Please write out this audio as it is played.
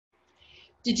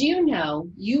Did you know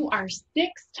you are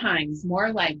 6 times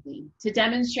more likely to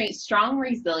demonstrate strong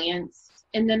resilience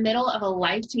in the middle of a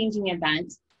life-changing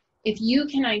event if you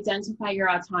can identify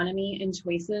your autonomy and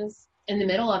choices in the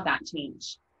middle of that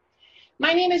change?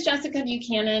 My name is Jessica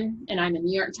Buchanan, and I'm a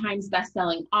New York Times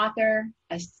bestselling author,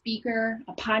 a speaker,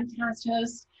 a podcast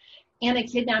host, and a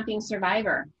kidnapping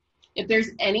survivor. If there's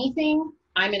anything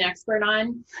I'm an expert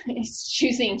on, it's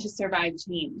choosing to survive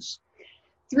change.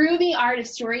 Through the art of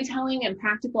storytelling and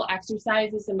practical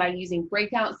exercises, and by using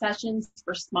breakout sessions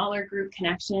for smaller group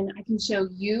connection, I can show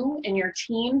you and your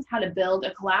teams how to build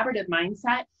a collaborative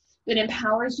mindset that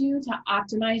empowers you to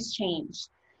optimize change.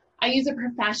 I use a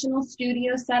professional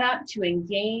studio setup to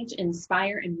engage,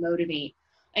 inspire, and motivate.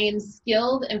 I am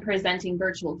skilled in presenting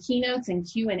virtual keynotes and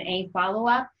Q&A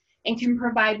follow-up, and can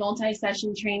provide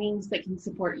multi-session trainings that can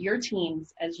support your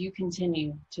teams as you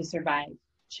continue to survive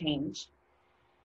change.